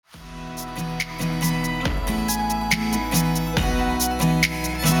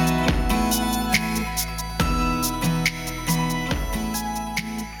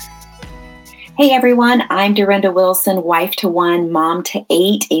Hey everyone, I'm Dorinda Wilson, wife to one, mom to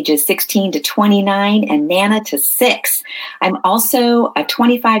 8, ages 16 to 29, and Nana to 6. I'm also a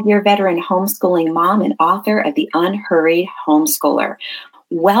 25-year veteran homeschooling mom and author of The Unhurried Homeschooler.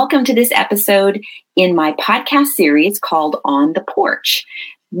 Welcome to this episode in my podcast series called On the Porch.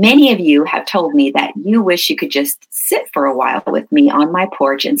 Many of you have told me that you wish you could just sit for a while with me on my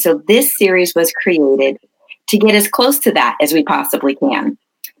porch, and so this series was created to get as close to that as we possibly can.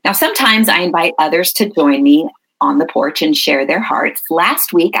 Now, sometimes I invite others to join me on the porch and share their hearts.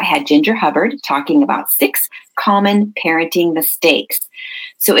 Last week, I had Ginger Hubbard talking about 6 common parenting mistakes.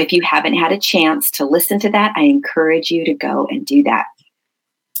 So if you haven't had a chance to listen to that, I encourage you to go and do that.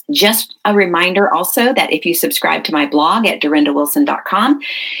 Just a reminder also that if you subscribe to my blog at dorindawilson.com,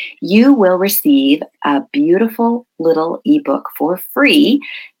 you will receive a beautiful little ebook for free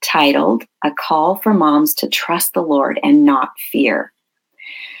titled A Call for Moms to Trust the Lord and Not Fear.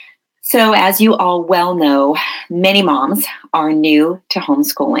 So as you all well know, many moms are new to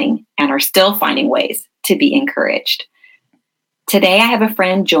homeschooling and are still finding ways to be encouraged. Today, I have a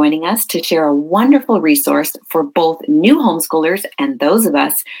friend joining us to share a wonderful resource for both new homeschoolers and those of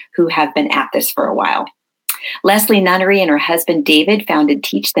us who have been at this for a while. Leslie Nunnery and her husband David founded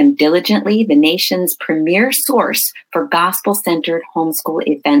Teach Them Diligently, the nation's premier source for gospel-centered homeschool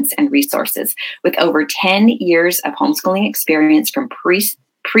events and resources, with over 10 years of homeschooling experience from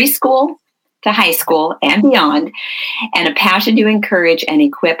preschool to high school and beyond, and a passion to encourage and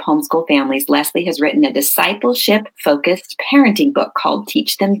equip homeschool families. Leslie has written a discipleship-focused parenting book called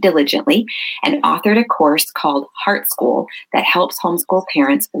Teach Them Diligently and authored a course called Heart School that helps homeschool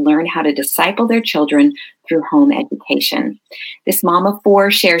parents learn how to disciple their children through home education. This mom of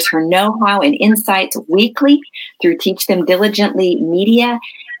 4 shares her know-how and insights weekly through Teach Them Diligently Media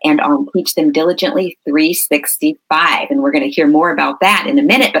and on Teach Them Diligently 365. And we're going to hear more about that in a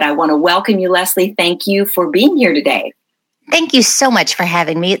minute, but I want to welcome you, Leslie. Thank you for being here today. Thank you so much for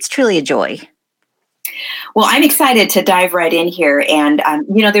having me. It's truly a joy. Well, I'm excited to dive right in here. And,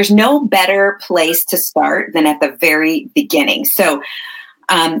 there's no better place to start than at the very beginning. So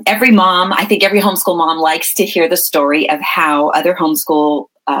every mom, I think every homeschool mom likes to hear the story of how other homeschool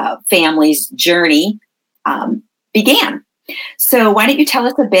families' journey began. So why don't you tell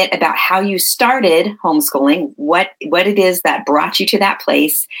us a bit about how you started homeschooling, what it is that brought you to that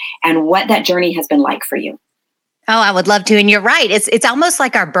place, and what that journey has been like for you? Oh, I would love to. And you're right. It's almost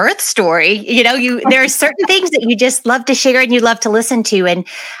like our birth story. There are certain things that you just love to share and you love to listen to. And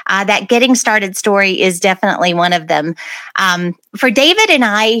that getting started story is definitely one of them. For David and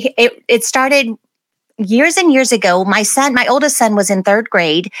I, it started years and years ago. My oldest son was in 3rd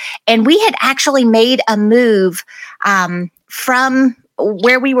grade, and we had actually made a move from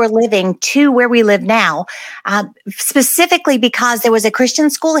where we were living to where we live now, specifically because there was a Christian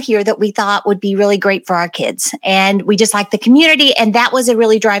school here that we thought would be really great for our kids. And we just liked the community. And that was a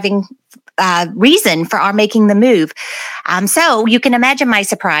really driving reason for our making the move. So you can imagine my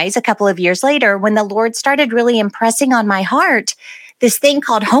surprise a couple of years later when the Lord started really impressing on my heart this thing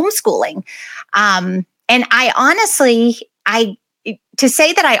called homeschooling. And I honestly, to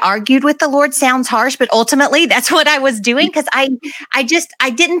say that I argued with the Lord sounds harsh, but ultimately that's what I was doing, because I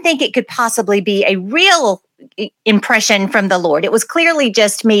didn't think it could possibly be a real impression from the Lord. It was clearly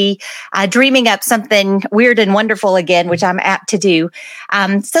just me dreaming up something weird and wonderful again, which I'm apt to do.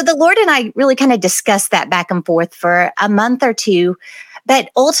 So the Lord and I really kind of discussed that back and forth for a month or two,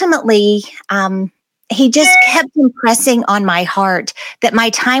 but ultimately, He just kept impressing on my heart that my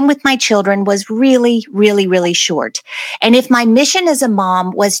time with my children was really, really, really short. And if my mission as a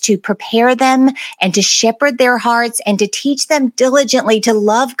mom was to prepare them and to shepherd their hearts and to teach them diligently to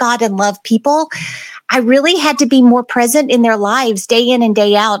love God and love people, I really had to be more present in their lives day in and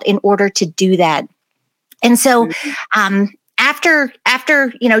day out in order to do that. And so, after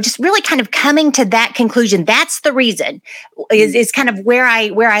just really kind of coming to that conclusion, that's the reason is kind of where I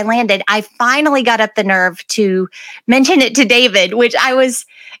landed. I finally got up the nerve to mention it to David, which I was,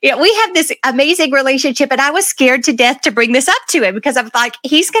 we have this amazing relationship, and I was scared to death to bring this up to him because I'm like,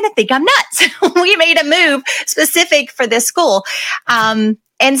 he's going to think I'm nuts. We made a move specific for this school.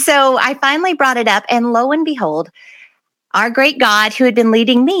 And so I finally brought it up, and lo and behold, our great God who had been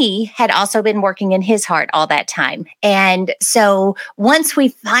leading me had also been working in his heart all that time. And so once we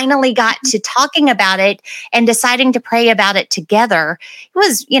finally got to talking about it and deciding to pray about it together, it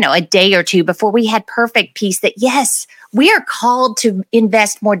was, a day or two before we had perfect peace that, yes, we are called to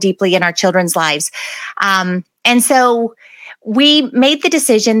invest more deeply in our children's lives. And so we made the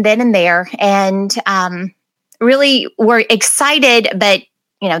decision then and there, and really were excited, but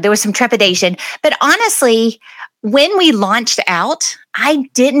there was some trepidation. But honestly, when we launched out, I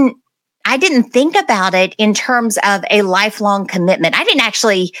didn't I didn't think about it in terms of a lifelong commitment. I didn't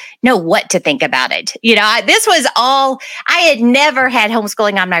actually know what to think about it. This was all, I had never had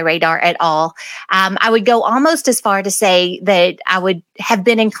homeschooling on my radar at all. I would go almost as far to say that I would have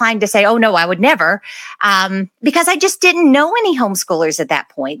been inclined to say, oh, no, I would never, because I just didn't know any homeschoolers at that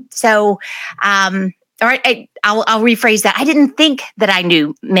point. So, I'll rephrase that. I didn't think that I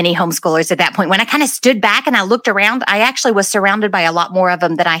knew many homeschoolers at that point. When I kind of stood back and I looked around, I actually was surrounded by a lot more of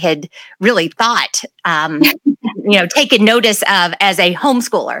them than I had really thought, taken notice of as a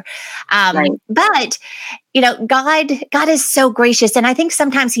homeschooler. Right. But, God is so gracious. And I think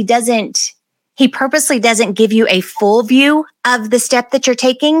sometimes He purposely doesn't give you a full view of the step that you're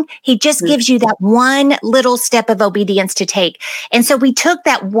taking. He just gives you that one little step of obedience to take. And so we took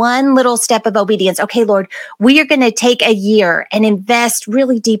that one little step of obedience. Okay, Lord, we are going to take a year and invest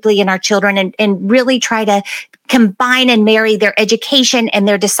really deeply in our children and really try to combine and marry their education and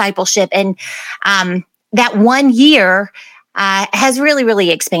their discipleship. And that 1 year has really,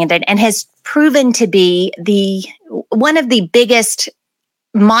 really expanded and has proven to be one of the biggest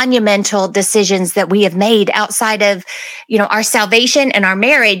monumental decisions that we have made outside of, our salvation and our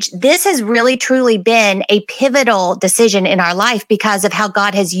marriage. This has really truly been a pivotal decision in our life because of how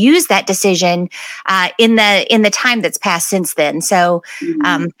God has used that decision in the time that's passed since then. So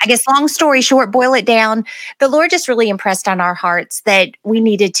I guess long story short, boil it down. The Lord just really impressed on our hearts that we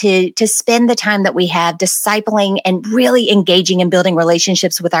needed to spend the time that we have discipling and really engaging and building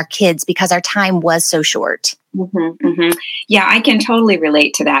relationships with our kids because our time was so short. Mm-hmm, mm-hmm. Yeah, I can totally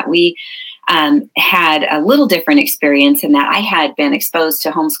relate to that. We had a little different experience in that I had been exposed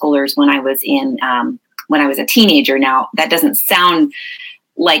to homeschoolers when I was a teenager. Now, that doesn't sound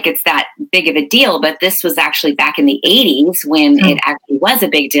like it's that big of a deal, but this was actually back in the 80s when it actually was a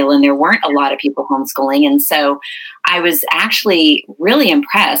big deal and there weren't a lot of people homeschooling. And so I was actually really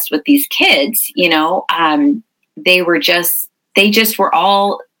impressed with these kids. They just were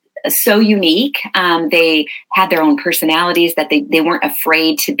all so unique. They had their own personalities that they weren't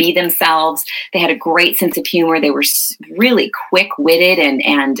afraid to be themselves. They had a great sense of humor. They were really quick-witted.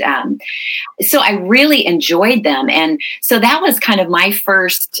 And so I really enjoyed them. And so that was kind of my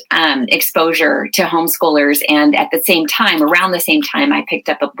first exposure to homeschoolers. And at the same time, around the same time, I picked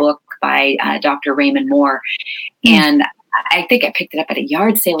up a book by Dr. Raymond Moore. And I think I picked it up at a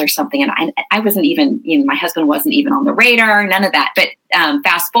yard sale or something. And I wasn't even, my husband wasn't even on the radar, none of that. But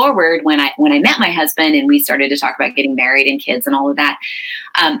fast forward, when I met my husband and we started to talk about getting married and kids and all of that,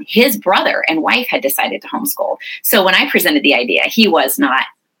 his brother and wife had decided to homeschool. So when I presented the idea, he was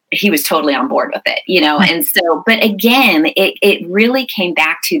totally on board with it, And so, but again, it really came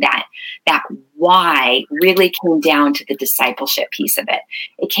back to that why really came down to the discipleship piece of it.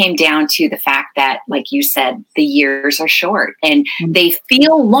 It came down to the fact that, like you said, the years are short and they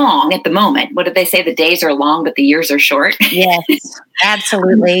feel long at the moment. What did they say? The days are long, but the years are short. Yes,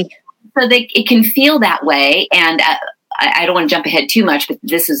 absolutely. So it can feel that way. And I don't want to jump ahead too much, but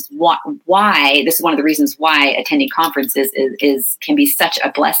this is why this is one of the reasons why attending conferences can be such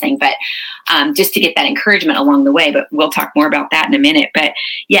a blessing. But just to get that encouragement along the way. But we'll talk more about that in a minute. But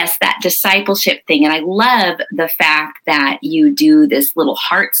yes, that discipleship thing, and I love the fact that you do this little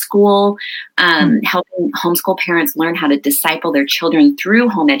heart school, helping homeschool parents learn how to disciple their children through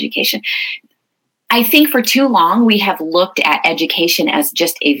home education. I think for too long we have looked at education as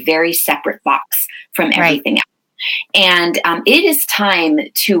just a very separate box from everything else. And it is time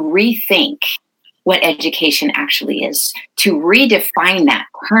to rethink what education actually is, to redefine that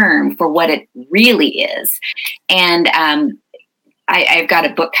term for what it really is. And I've got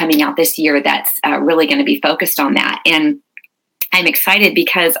a book coming out this year that's really going to be focused on that. And I'm excited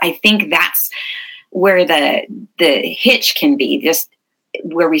because I think that's where the hitch can be, just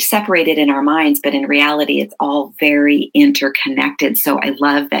where we separate it in our minds, but in reality, it's all very interconnected. So I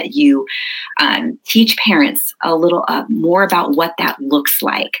love that you teach parents a little more about what that looks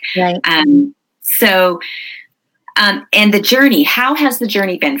like. Right. And the journey, how has the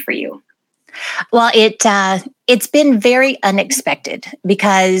journey been for you? Well, it's been very unexpected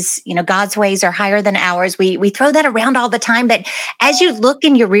because, God's ways are higher than ours. We throw that around all the time. But as you look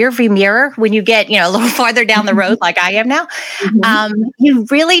in your rearview mirror, when you get, a little farther down the road, like I am now, you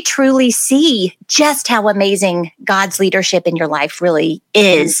really truly see just how amazing God's leadership in your life really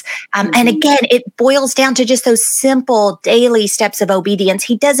is. And again, it boils down to just those simple daily steps of obedience.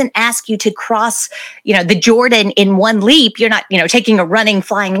 He doesn't ask you to cross, the Jordan in one leap. You're not, taking a running,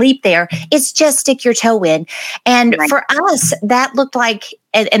 flying leap there. It's just stick your toe in. And for us, that looked like,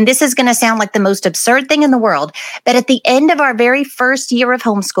 and this is going to sound like the most absurd thing in the world, but at the end of our very first year of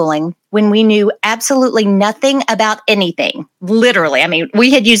homeschooling, when we knew absolutely nothing about anything. Literally. I mean,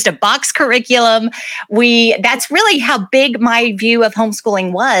 we had used a box curriculum. That's really how big my view of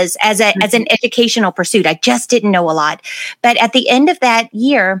homeschooling was as an educational pursuit. I just didn't know a lot. But at the end of that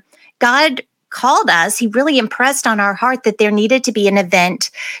year, God called us. He really impressed on our heart that there needed to be an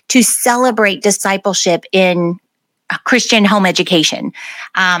event to celebrate discipleship in Christian home education,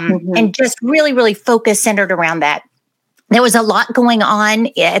 and just really, really focus centered around that. There was a lot going on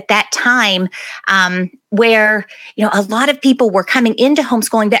at that time where, a lot of people were coming into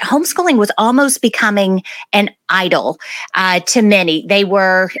homeschooling, that homeschooling was almost becoming an idol to many. They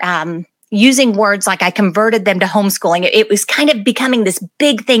were using words like, I converted them to homeschooling. It was kind of becoming this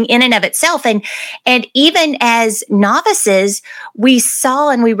big thing in and of itself. And even as novices, we saw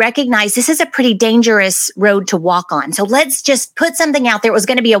and we recognized this is a pretty dangerous road to walk on. So let's just put something out there. It was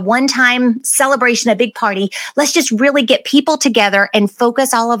going to be a one-time celebration, a big party. Let's just really get people together and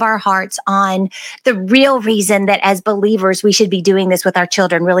focus all of our hearts on the real reason that as believers, we should be doing this with our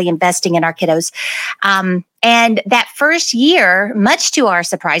children, really investing in our kiddos. And that first year, much to our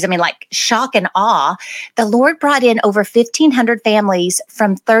surprise, like shock and awe, the Lord brought in over 1,500 families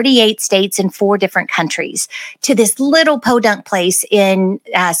from 38 states and 4 different countries to this little podunk place in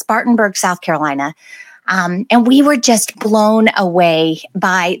Spartanburg, South Carolina. And we were just blown away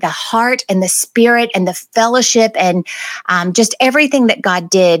by the heart and the spirit and the fellowship and just everything that God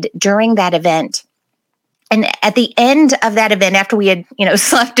did during that event. And at the end of that event, after we had,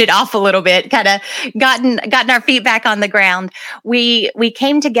 sloughed it off a little bit, kind of gotten our feet back on the ground, we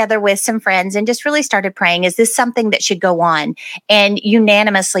came together with some friends and just really started praying, is this something that should go on? And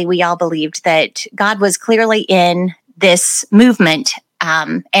unanimously, we all believed that God was clearly in this movement.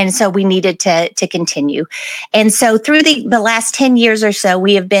 And so we needed to continue. And so through the last 10 years or so,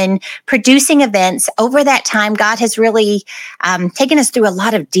 we have been producing events. Over that time, God has really taken us through a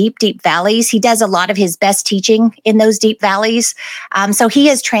lot of deep, deep valleys. He does a lot of his best teaching in those deep valleys. So he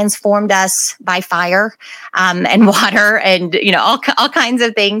has transformed us by fire and water and, all kinds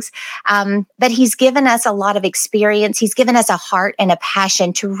of things. But he's given us a lot of experience. He's given us a heart and a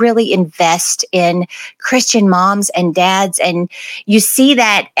passion to really invest in Christian moms and dads. And you see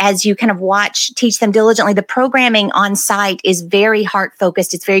that as you kind of teach them diligently. The programming on site is very heart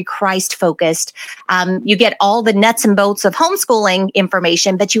focused. It's very Christ focused. You get all the nuts and bolts of homeschooling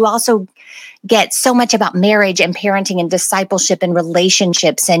information, but you also get so much about marriage and parenting and discipleship and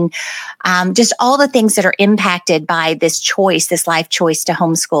relationships and just all the things that are impacted by this life choice to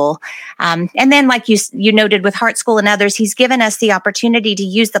homeschool. And then, like you noted with Heart School and others, he's given us the opportunity to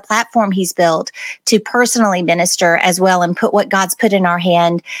use the platform he's built to personally minister as well and put what God's put in our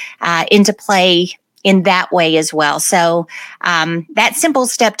hand into play in that way as well. So that simple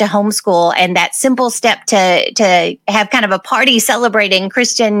step to homeschool and that simple step to have kind of a party celebrating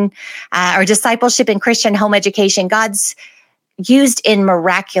Christian or discipleship in Christian home education, God's used in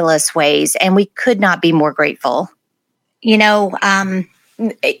miraculous ways, and we could not be more grateful. In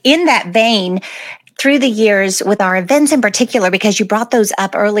that vein, through the years with our events in particular, because you brought those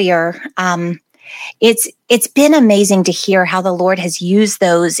up earlier, it's been amazing to hear how the Lord has used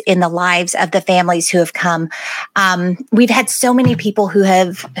those in the lives of the families who have come. We've had so many people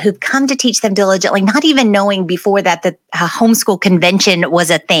who've come to teach them diligently, not even knowing before that the homeschool convention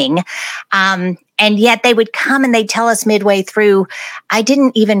was a thing. And yet they would come and they'd tell us midway through, I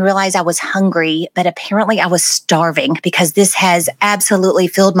didn't even realize I was hungry, but apparently I was starving because this has absolutely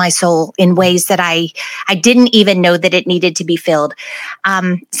filled my soul in ways that I didn't even know that it needed to be filled.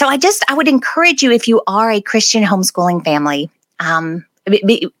 So I would encourage you, if you are a Christian homeschooling family,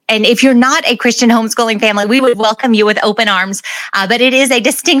 and if you're not a Christian homeschooling family, we would welcome you with open arms. But it is a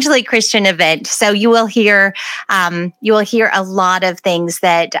distinctly Christian event, so you will hear a lot of things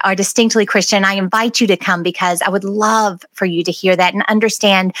that are distinctly Christian. I invite you to come because I would love for you to hear that and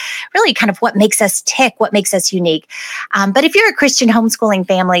understand really kind of what makes us tick, what makes us unique. But if you're a Christian homeschooling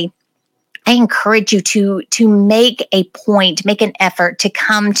family, I encourage you to make a point, make an effort to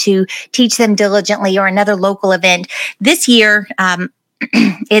come to Teach Them Diligently or another local event. This year,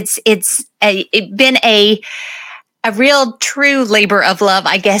 it's been a real true labor of love,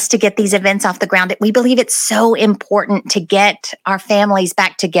 I guess, to get these events off the ground. We believe it's so important to get our families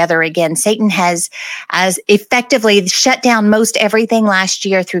back together again. Satan has effectively shut down most everything last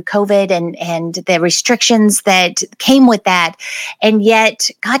year through COVID and the restrictions that came with that. And yet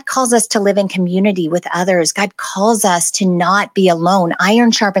God calls us to live in community with others. God calls us to not be alone.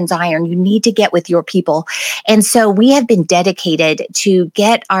 Iron sharpens iron. You need to get with your people. And so we have been dedicated to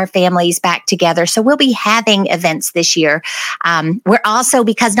get our families back together. So we'll be having events States this year. We're also,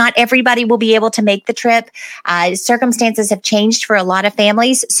 because not everybody will be able to make the trip, circumstances have changed for a lot of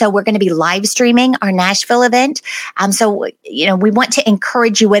families. So we're going to be live streaming our Nashville event. So, we want to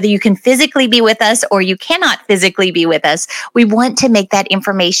encourage you, whether you can physically be with us or you cannot physically be with us, we want to make that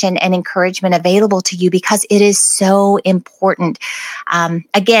information and encouragement available to you because it is so important.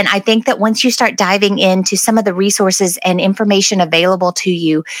 Again, I think that once you start diving into some of the resources and information available to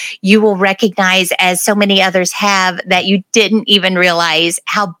you, you will recognize, as so many others have, that you didn't even realize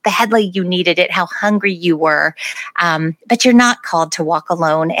how badly you needed it, how hungry you were. But you're not called to walk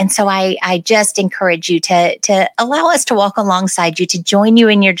alone. And so I just encourage you to allow us to walk alongside you, to join you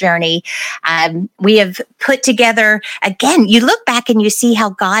in your journey. We have put together, again, you look back and you see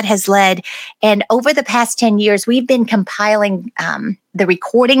how God has led. And over the past 10 years, we've been compiling the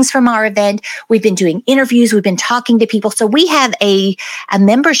recordings from our event. We've been doing interviews. We've been talking to people. So we have a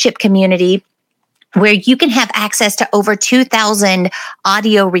membership community where you can have access to over 2,000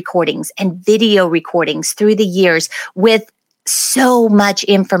 audio recordings and video recordings through the years with so much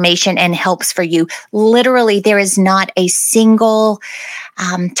information and helps for you. Literally, there is not a single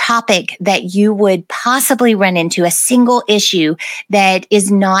topic that you would possibly run into, a single issue that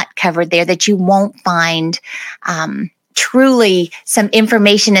is not covered there, that you won't find truly some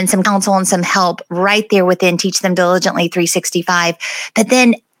information and some counsel and some help right there within Teach Them Diligently 365. But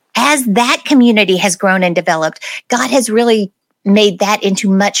then as that community has grown and developed, God has really made that into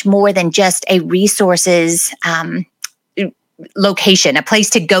much more than just a resources location, a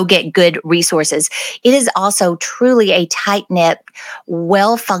place to go get good resources. It is also truly a tight-knit,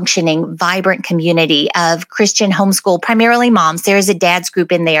 well-functioning, vibrant community of Christian homeschool, primarily moms. There is a dad's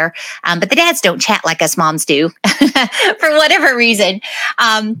group in there, but the dads don't chat like us moms do for whatever reason.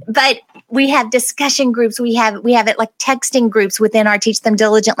 But we have discussion groups. We have it like texting groups within our Teach Them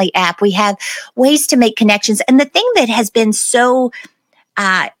Diligently app. We have ways to make connections. And the thing that has been so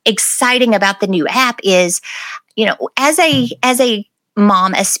exciting about the new app is, as a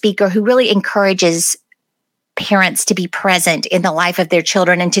mom, a speaker who really encourages parents to be present in the life of their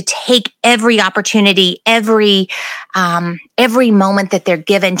children and to take every opportunity, every moment that they're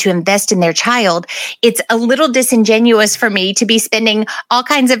given to invest in their child, it's a little disingenuous for me to be spending all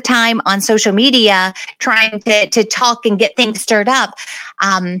kinds of time on social media trying to talk and get things stirred up.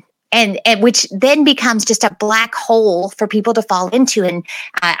 And which then becomes just a black hole for people to fall into. And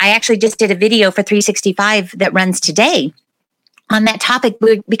I actually just did a video for 365 that runs today on that topic,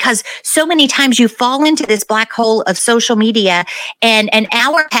 because so many times you fall into this black hole of social media and an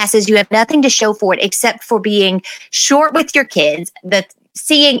hour passes, you have nothing to show for it except for being short with your kids,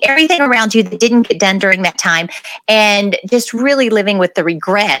 seeing everything around you that didn't get done during that time, and just really living with the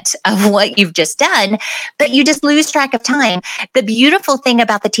regret of what you've just done, but you just lose track of time. The beautiful thing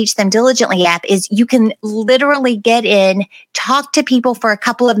about the Teach Them Diligently app is you can literally get in, talk to people for a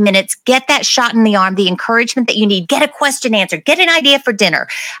couple of minutes, get that shot in the arm, the encouragement that you need, get a question answered, get an idea for dinner,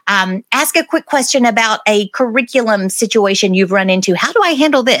 ask a quick question about a curriculum situation you've run into. How do I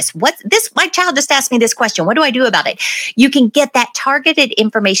handle this? My child just asked me this question. What do I do about it? You can get that targeted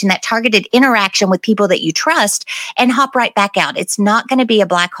information, that targeted interaction with people that you trust, and hop right back out. It's not going to be a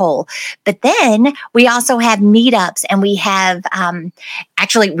black hole. But then we also have meetups, and we have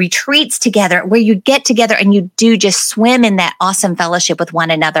actually retreats together where you get together and you do just swim in that awesome fellowship with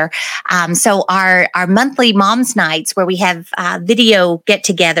one another. So our monthly moms nights where we have video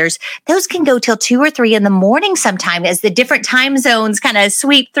get-togethers, those can go till 2 or 3 in the morning sometime as the different time zones kind of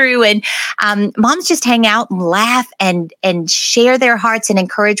sweep through, and moms just hang out and laugh and share their hearts and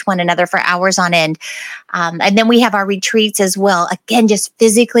encourage one another for hours on end. And then we have our retreats as well. Again, just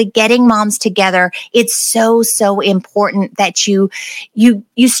physically getting moms together. It's so, so important that you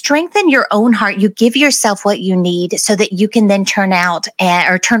strengthen your own heart. You give yourself what you need so that you can then turn around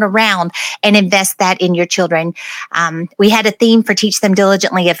and invest that in your children. We had a theme for Teach Them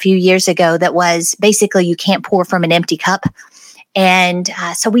Diligently a few years ago that was basically, you can't pour from an empty cup. And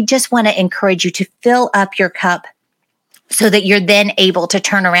so we just want to encourage you to fill up your cup so that you're then able to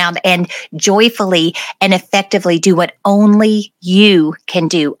turn around and joyfully and effectively do what only you can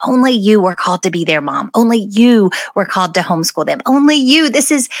do. Only you were called to be their mom. Only you were called to homeschool them. Only you.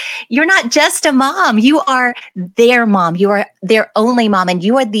 You're not just a mom. You are their mom. You are their only mom. And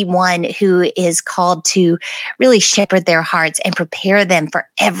you are the one who is called to really shepherd their hearts and prepare them for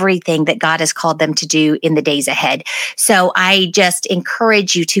everything that God has called them to do in the days ahead. So I just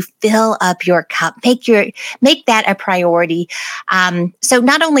encourage you to fill up your cup. Make that a priority. So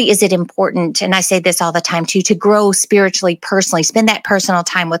not only is it important, and I say this all the time too, to grow spiritually, personally, spend that personal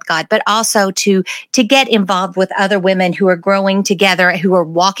time with God, but also to get involved with other women who are growing together, who are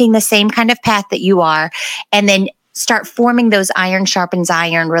walking the same kind of path that you are, and then start forming those iron sharpens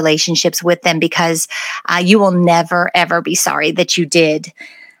iron relationships with them, because you will never, ever be sorry that you did.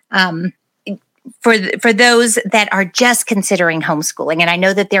 For those that are just considering homeschooling, and I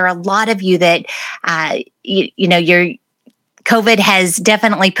know that there are a lot of you that, your COVID has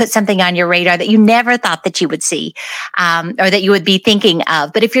definitely put something on your radar that you never thought that you would see, or that you would be thinking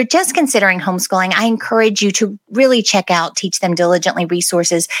of. But if you're just considering homeschooling, I encourage you to really check out Teach Them Diligently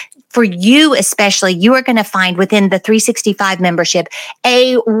resources. For you especially, you are going to find within the 365 membership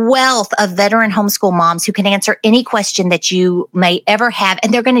a wealth of veteran homeschool moms who can answer any question that you may ever have.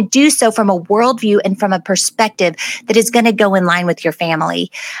 And they're going to do so from a worldview and from a perspective that is going to go in line with your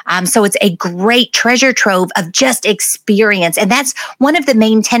family. So it's a great treasure trove of just experience. And that's one of the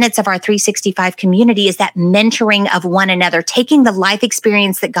main tenets of our 365 community, is that mentoring of one another, taking the life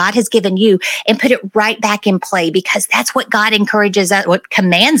experience that God has given you and put it right back in play, because that's what God encourages us, what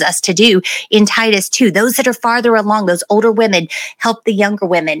commands us to do in Titus 2. Those that are farther along, those older women, help the younger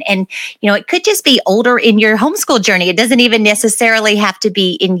women. And, it could just be older in your homeschool journey. It doesn't even necessarily have to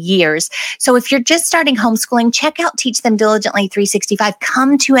be in years. So if you're just starting homeschooling, check out Teach Them Diligently 365.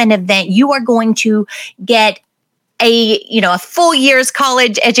 Come to an event. You are going to get a full year's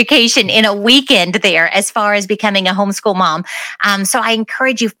college education in a weekend there, as far as becoming a homeschool mom. So I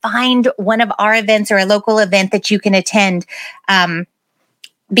encourage you, find one of our events or a local event that you can attend,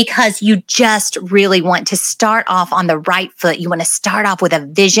 because you just really want to start off on the right foot. You want to start off with a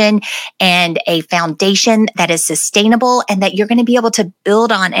vision and a foundation that is sustainable and that you're going to be able to build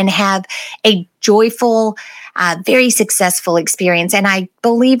on and have a joyful, very successful experience. And I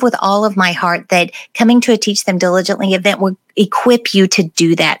believe with all of my heart that coming to a Teach Them Diligently event will equip you to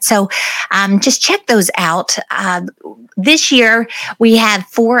do that. So just check those out. This year, we have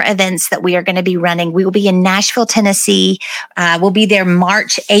 4 events that we are going to be running. We will be in Nashville, Tennessee. We'll be there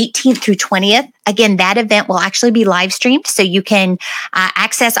March 18th through 20th. Again, that event will actually be live streamed, so you can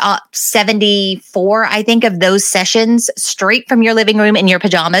access 74, I think, of those sessions straight from your living room in your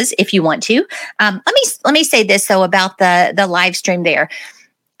pajamas if you want to. Let me say this, though, about the live stream there.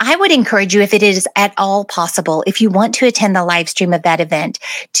 I would encourage you, if it is at all possible, if you want to attend the live stream of that event,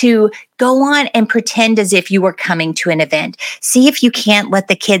 to go on and pretend as if you were coming to an event. See if you can't let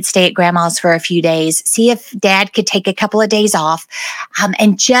the kids stay at grandma's for a few days. See if dad could take a couple of days off,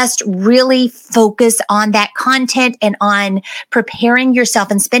 and just really focus on that content and on preparing yourself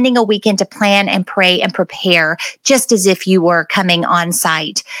and spending a weekend to plan and pray and prepare, just as if you were coming on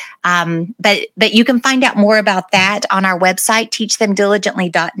site. But you can find out more about that on our website,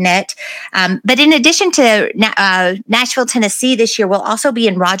 teachthemdiligently.net. But in addition to Nashville, Tennessee this year, we'll also be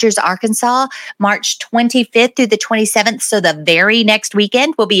in Rogers, Arkansas, March 25th through the 27th. So the very next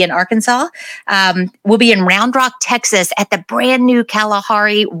weekend, we'll be in Arkansas. We'll be in Round Rock, Texas at the brand new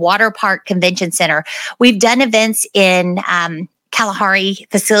Kalahari Water Park Convention Center. We've done events in Kalahari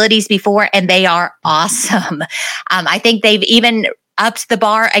facilities before, and they are awesome. I think they've even upped the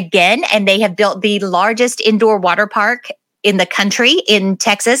bar again, and they have built the largest indoor water park in the country in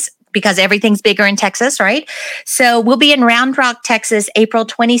Texas, because everything's bigger in Texas, right? So we'll be in Round Rock, Texas, April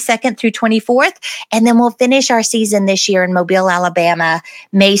 22nd through 24th. And then we'll finish our season this year in Mobile, Alabama,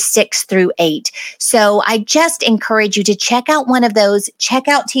 May 6th through 8th. So I just encourage you to check out one of those. Check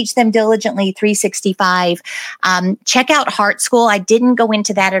out Teach Them Diligently 365. Check out Heart School. I didn't go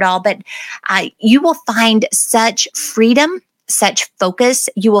into that at all, but you will find such freedom, such focus.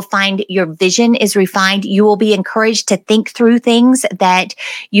 You will find your vision is refined. You will be encouraged to think through things that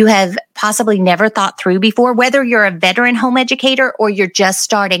you have possibly never thought through before, whether you're a veteran home educator or you're just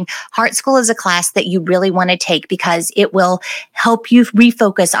starting. Heart School is a class that you really want to take, because it will help you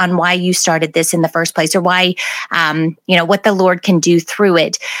refocus on why you started this in the first place, or why, what the Lord can do through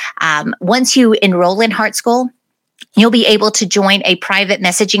it. Once you enroll in Heart School, you'll be able to join a private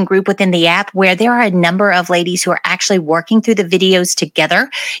messaging group within the app where there are a number of ladies who are actually working through the videos together.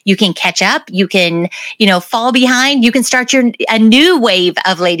 You can catch up. You can, fall behind. You can start a new wave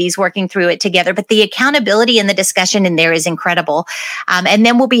of ladies working through it together. But the accountability and the discussion in there is incredible. And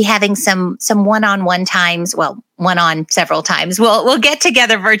then we'll be having some one-on-one times. Well, one-on several times. We'll get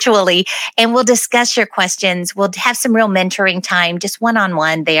together virtually and we'll discuss your questions. We'll have some real mentoring time, just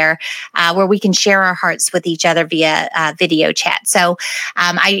one-on-one there, where we can share our hearts with each other via video chat. So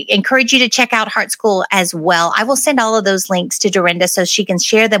I encourage you to check out Heart School as well. I will send all of those links to Dorinda so she can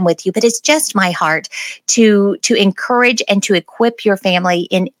share them with you. But it's just my heart to encourage and to equip your family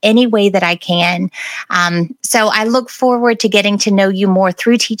in any way that I can. So I look forward to getting to know you more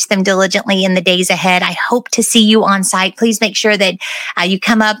through Teach Them Diligently in the days ahead. I hope to see you you on site, please make sure that you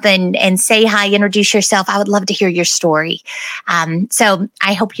come up and say hi, introduce yourself. I would love to hear your story. So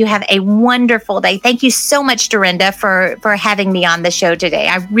I hope you have a wonderful day. Thank you so much, Dorinda, for having me on the show today.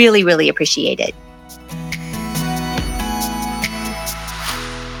 I really, really appreciate it.